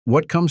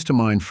What comes to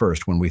mind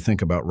first when we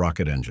think about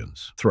rocket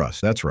engines?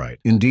 Thrust, that's right.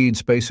 Indeed,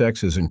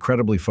 SpaceX is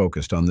incredibly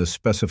focused on this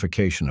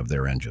specification of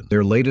their engines.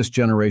 Their latest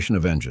generation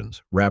of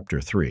engines,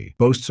 Raptor 3,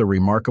 boasts a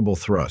remarkable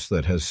thrust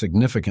that has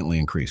significantly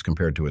increased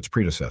compared to its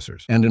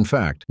predecessors. And in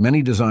fact,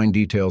 many design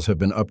details have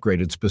been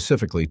upgraded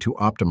specifically to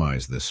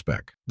optimize this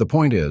spec. The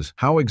point is,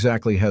 how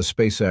exactly has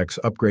SpaceX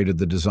upgraded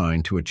the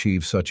design to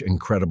achieve such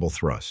incredible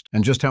thrust?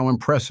 And just how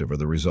impressive are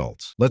the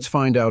results? Let's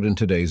find out in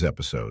today's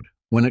episode.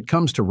 When it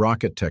comes to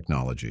rocket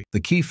technology,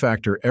 the key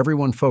factor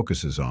everyone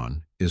focuses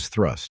on is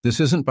thrust. This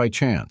isn't by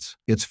chance.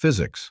 It's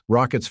physics.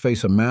 Rockets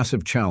face a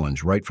massive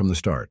challenge right from the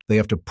start. They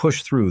have to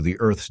push through the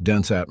Earth's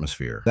dense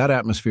atmosphere. That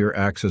atmosphere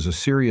acts as a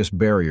serious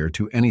barrier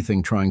to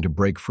anything trying to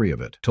break free of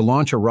it. To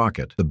launch a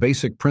rocket, the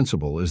basic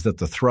principle is that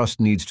the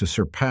thrust needs to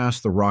surpass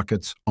the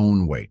rocket's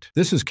own weight.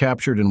 This is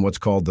captured in what's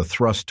called the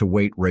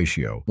thrust-to-weight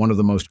ratio, one of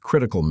the most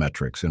critical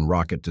metrics in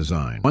rocket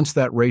design. Once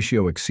that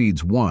ratio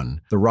exceeds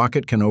 1, the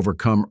rocket can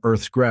overcome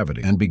Earth's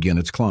gravity and begin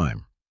its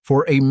climb.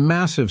 For a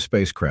massive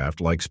spacecraft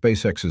like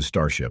SpaceX's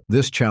Starship,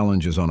 this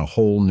challenge is on a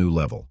whole new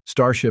level.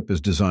 Starship is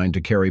designed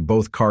to carry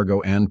both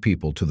cargo and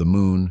people to the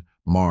Moon,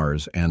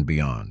 Mars, and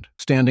beyond.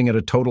 Standing at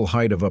a total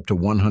height of up to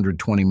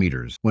 120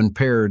 meters, when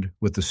paired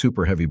with the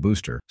Super Heavy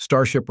booster,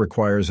 Starship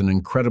requires an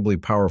incredibly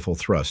powerful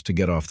thrust to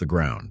get off the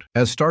ground.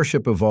 As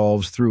Starship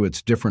evolves through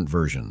its different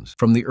versions,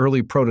 from the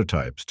early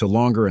prototypes to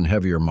longer and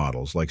heavier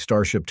models like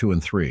Starship 2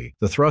 and 3,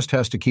 the thrust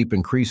has to keep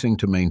increasing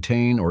to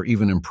maintain or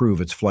even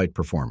improve its flight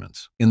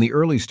performance. In the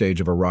early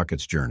stage of a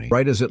rocket's journey,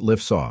 right as it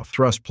lifts off,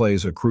 thrust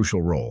plays a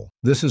crucial role.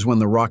 This is when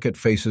the rocket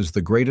faces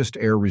the greatest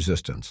air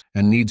resistance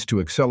and needs to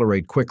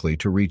accelerate quickly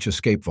to reach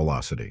escape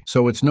velocity.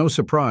 So it's no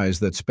surprise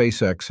that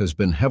SpaceX has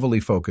been heavily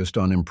focused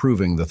on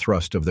improving the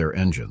thrust of their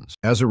engines.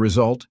 As a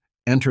result,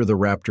 enter the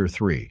Raptor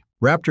 3.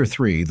 Raptor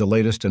 3, the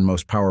latest and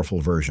most powerful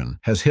version,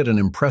 has hit an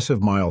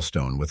impressive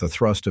milestone with a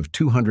thrust of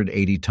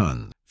 280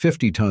 tons,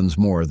 50 tons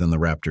more than the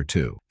Raptor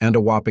 2, and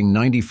a whopping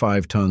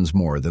 95 tons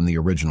more than the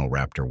original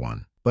Raptor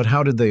 1. But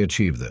how did they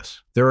achieve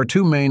this? There are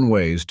two main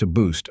ways to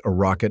boost a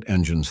rocket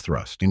engine's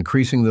thrust: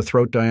 increasing the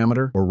throat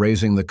diameter or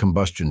raising the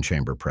combustion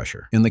chamber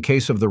pressure. In the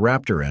case of the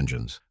Raptor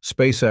engines,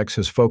 SpaceX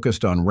has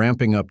focused on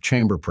ramping up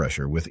chamber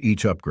pressure with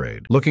each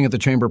upgrade. Looking at the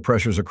chamber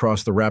pressures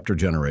across the Raptor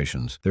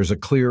generations, there's a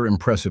clear,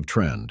 impressive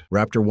trend.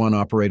 Raptor 1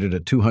 operated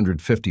at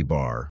 250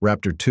 bar,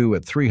 Raptor 2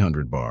 at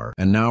 300 bar,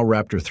 and now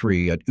Raptor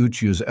 3 at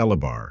 300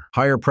 bar.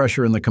 Higher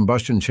pressure in the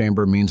combustion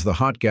chamber means the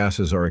hot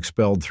gases are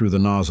expelled through the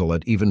nozzle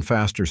at even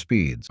faster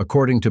speeds.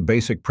 According to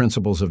basic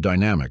principles of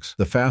dynamics,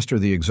 the faster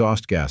the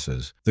exhaust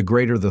gases, the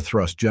greater the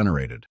thrust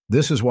generated.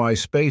 This is why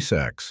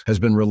SpaceX has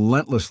been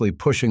relentlessly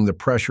pushing the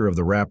pressure of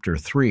the Raptor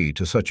 3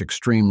 to such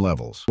extreme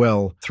levels.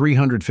 Well,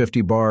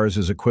 350 bars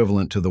is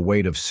equivalent to the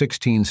weight of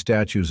 16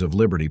 statues of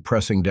Liberty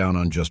pressing down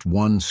on just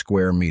 1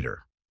 square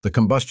meter. The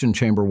combustion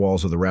chamber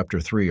walls of the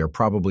Raptor 3 are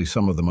probably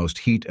some of the most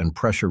heat and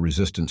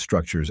pressure-resistant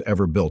structures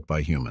ever built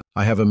by humans.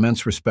 I have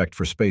immense respect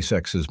for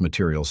SpaceX's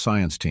materials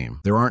science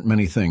team. There aren't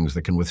many things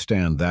that can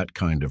withstand that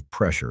kind of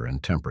pressure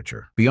and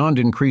temperature. Beyond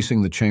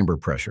increasing the chamber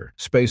pressure,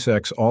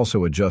 SpaceX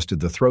also adjusted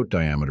the throat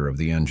diameter of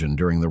the engine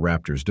during the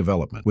Raptor's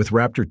development. With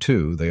Raptor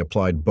 2, they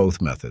applied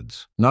both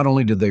methods. Not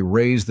only did they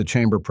raise the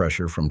chamber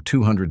pressure from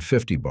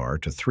 250 bar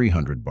to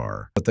 300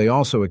 bar, but they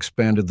also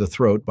expanded the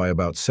throat by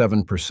about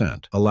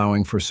 7%,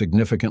 allowing for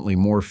significantly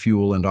more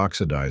fuel and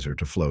oxidizer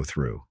to flow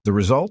through. The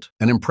result?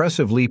 An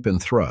impressive leap in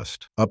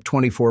thrust, up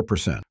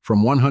 24%,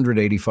 from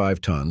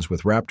 185 tons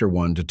with Raptor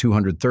 1 to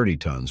 230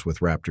 tons with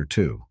Raptor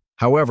 2.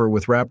 However,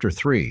 with Raptor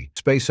 3,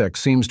 SpaceX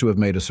seems to have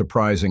made a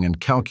surprising and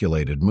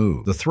calculated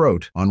move. The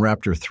throat on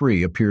Raptor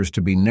 3 appears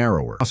to be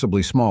narrower,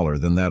 possibly smaller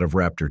than that of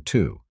Raptor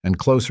 2, and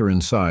closer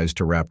in size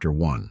to Raptor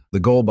 1.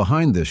 The goal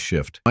behind this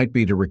shift might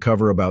be to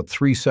recover about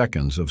 3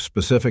 seconds of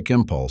specific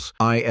impulse,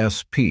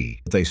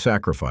 ISP, that they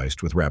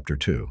sacrificed with Raptor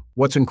 2.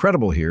 What's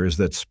incredible here is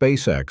that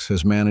SpaceX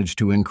has managed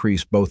to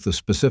increase both the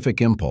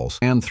specific impulse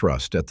and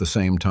thrust at the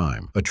same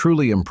time, a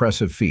truly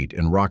impressive feat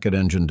in rocket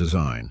engine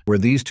design, where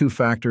these two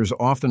factors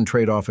often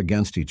trade off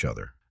against each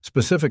other.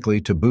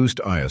 Specifically, to boost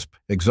ISP,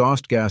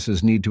 exhaust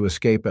gases need to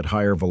escape at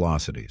higher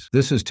velocities.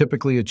 This is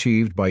typically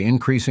achieved by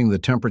increasing the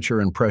temperature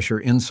and pressure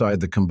inside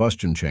the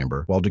combustion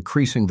chamber while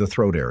decreasing the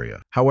throat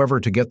area. However,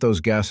 to get those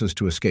gases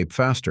to escape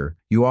faster,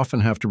 you often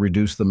have to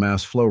reduce the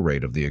mass flow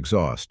rate of the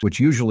exhaust, which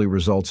usually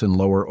results in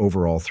lower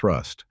overall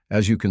thrust.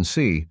 As you can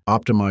see,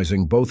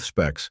 optimizing both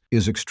specs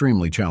is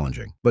extremely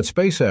challenging. But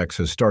SpaceX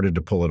has started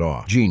to pull it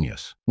off.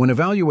 Genius. When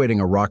evaluating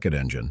a rocket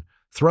engine,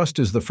 thrust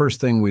is the first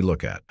thing we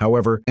look at.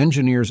 However,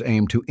 engineers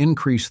aim to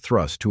increase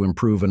thrust to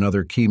improve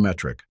another key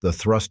metric, the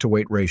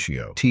thrust-to-weight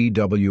ratio,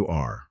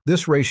 TWR.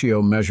 This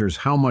ratio measures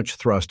how much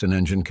thrust an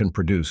engine can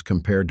produce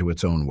compared to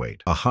its own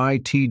weight. A high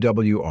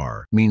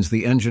TWR means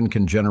the engine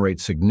can generate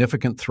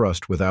significant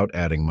thrust without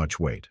adding much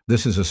weight.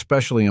 This is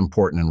especially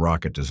important in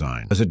rocket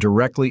design, as it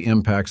directly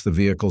impacts the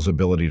vehicle's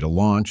ability to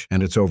launch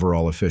and its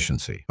overall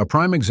efficiency. A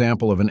prime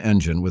example of an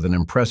engine with an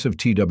impressive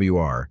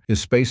TWR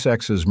is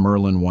SpaceX's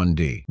Merlin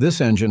 1D.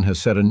 This engine has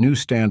set a new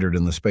standard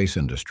in the space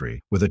industry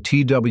with a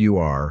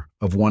TWR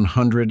of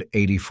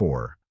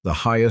 184. the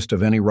highest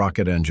of any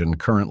rocket engine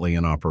currently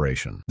in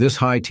operation. This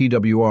high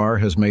TWR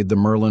has made the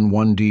Merlin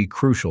 1D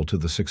crucial to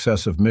the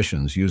success of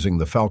missions using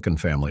the Falcon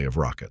family of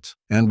rockets.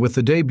 And with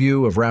the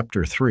debut of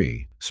Raptor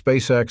 3,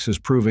 SpaceX is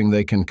proving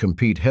they can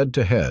compete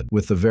head-to-head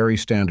with the very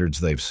standards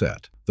they've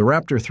set. The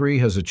Raptor 3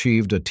 has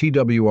achieved a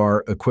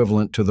TWR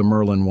equivalent to the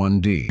Merlin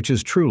 1D, which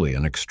is truly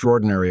an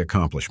extraordinary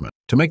accomplishment.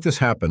 To make this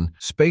happen,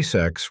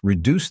 SpaceX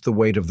reduced the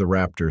weight of the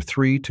Raptor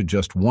 3 to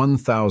just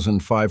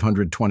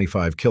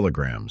 1,525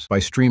 kilograms by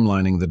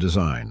streamlining the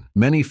design.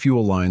 Many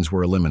fuel lines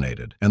were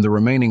eliminated, and the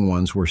remaining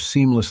ones were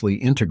seamlessly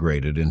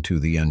integrated into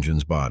the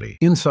engine's body.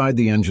 Inside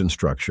the engine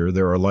structure,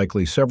 there are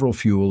likely several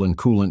fuel and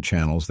coolant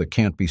channels that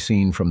can't be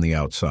seen from the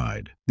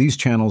outside. These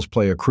channels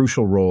play a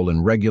crucial role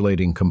in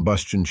regulating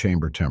combustion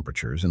chamber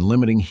temperatures and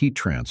limiting heat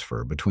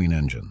transfer between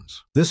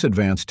engines. This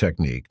advanced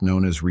technique,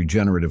 known as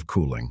regenerative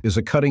cooling, is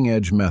a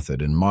cutting-edge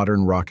method in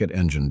modern rocket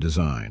engine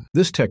design.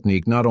 This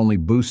technique not only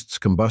boosts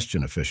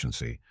combustion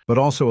efficiency, but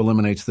also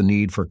eliminates the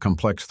need for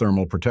complex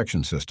thermal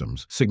protection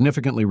systems,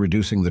 significantly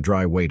reducing the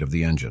dry weight of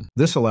the engine.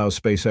 This allows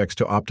SpaceX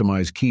to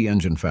optimize key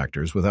engine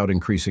factors without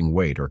increasing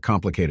weight or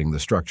complicating the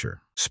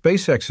structure.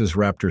 SpaceX's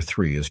Raptor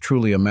 3 is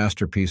truly a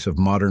masterpiece of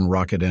modern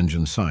rocket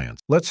engine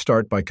science. Let's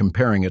start by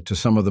comparing it to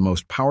some of the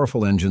most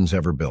powerful engines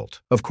ever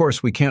built. Of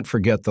course, we can't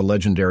forget the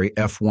legendary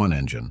F-1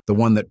 engine, the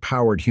one that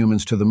powered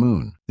humans to the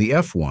moon. The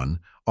F-1,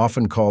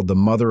 often called the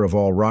mother of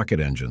all rocket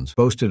engines,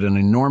 boasted an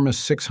enormous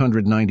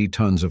 690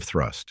 tons of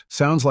thrust.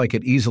 Sounds like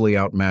it easily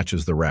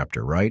outmatches the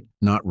Raptor, right?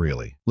 Not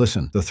really.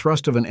 Listen, the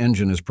thrust of an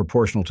engine is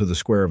proportional to the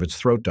square of its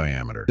throat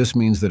diameter. This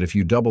means that if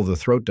you double the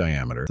throat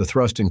diameter, the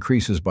thrust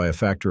increases by a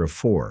factor of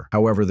 4.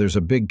 However, there's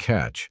a big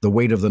catch. The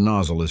weight of the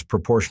nozzle is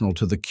proportional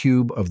to the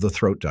cube of the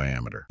throat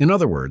diameter. In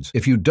other words,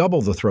 if you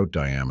double the throat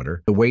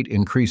diameter, the weight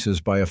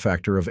increases by a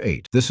factor of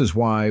 8. This is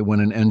why,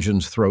 when an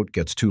engine's throat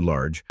gets too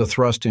large, the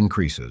thrust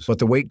increases, but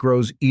the weight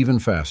grows even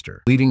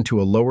faster, leading to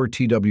a lower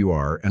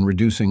TWR and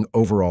reducing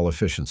overall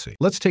efficiency.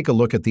 Let's take a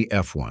look at the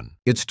F-1.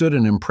 It stood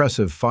an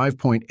impressive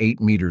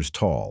 5.8 meters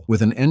tall,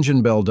 with an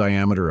engine bell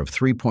diameter of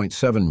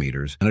 3.7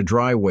 meters and a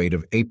dry weight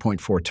of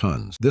 8.4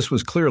 tons. This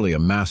was clearly a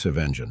massive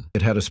engine.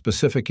 It had a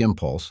specific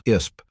impulse,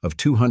 ISP, of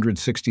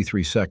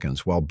 263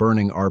 seconds while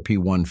burning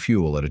RP-1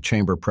 fuel at a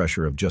chamber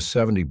pressure of just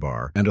 70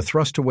 bar and a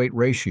thrust-to-weight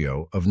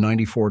ratio of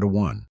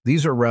 94:1.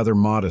 These are rather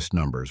modest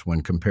numbers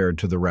when compared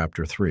to the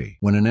Raptor 3.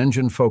 When an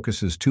engine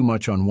focuses too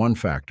much on one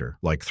factor,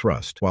 like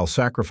thrust, while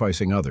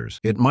sacrificing others,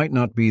 it might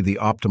not be the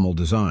optimal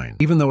design.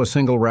 Even though a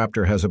single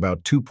Raptor has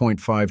about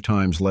 2.5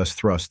 times less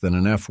thrust than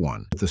an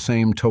F-1, with the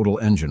same total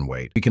engine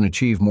weight, we can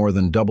achieve more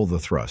than double the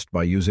thrust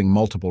by using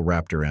multiple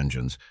Raptor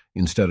engines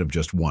instead of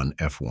just one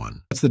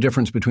F-1. That's the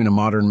difference between a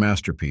modern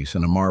masterpiece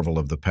and a marvel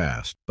of the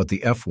past, but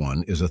the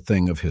F-1 is a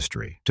thing of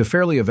history. To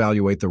fairly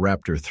evaluate the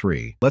Raptor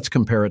 3, let's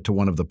compare it to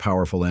one of the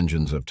powerful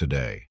engines of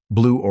today,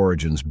 Blue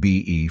Origin's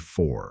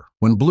BE-4.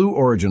 When Blue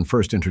Origin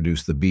first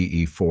introduced the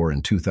BE-4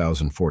 in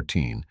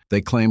 2014,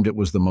 they claimed it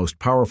was the most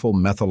powerful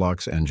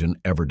Methalox engine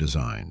ever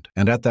designed.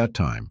 And at that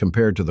time,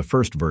 compared to the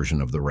first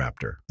version of the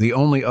Raptor, the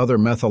only other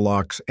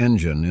Methalox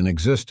engine in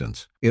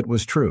existence, it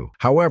was true.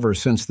 However,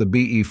 since the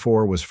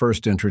BE-4 was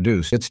first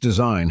introduced, its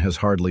design has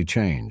hardly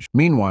changed.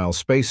 Meanwhile,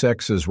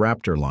 SpaceX's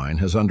Raptor line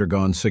has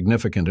undergone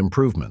significant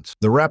improvements.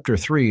 The Raptor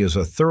 3 is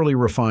a thoroughly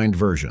refined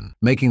version,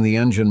 making the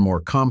engine more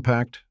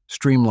compact,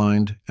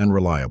 streamlined, and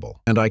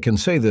reliable. And I can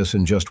say this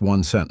in just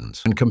one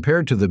sentence. And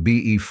compared to the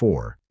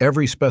BE-4,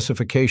 every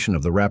specification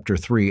of the Raptor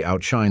 3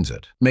 outshines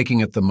it,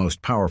 making it the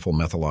most powerful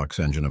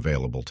Methalox engine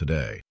available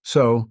today.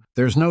 So,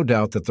 there's no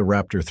doubt that the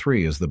Raptor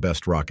 3 is the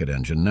best rocket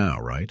engine now,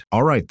 right?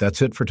 Alright,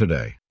 that's it for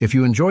today. If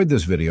you enjoyed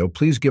this video,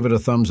 please give it a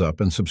thumbs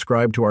up and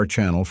subscribe to our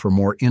channel for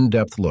more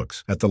in-depth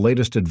looks at the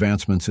latest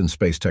advancements in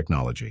space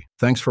technology.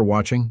 Thanks for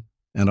watching,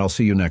 and I'll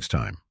see you next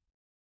time.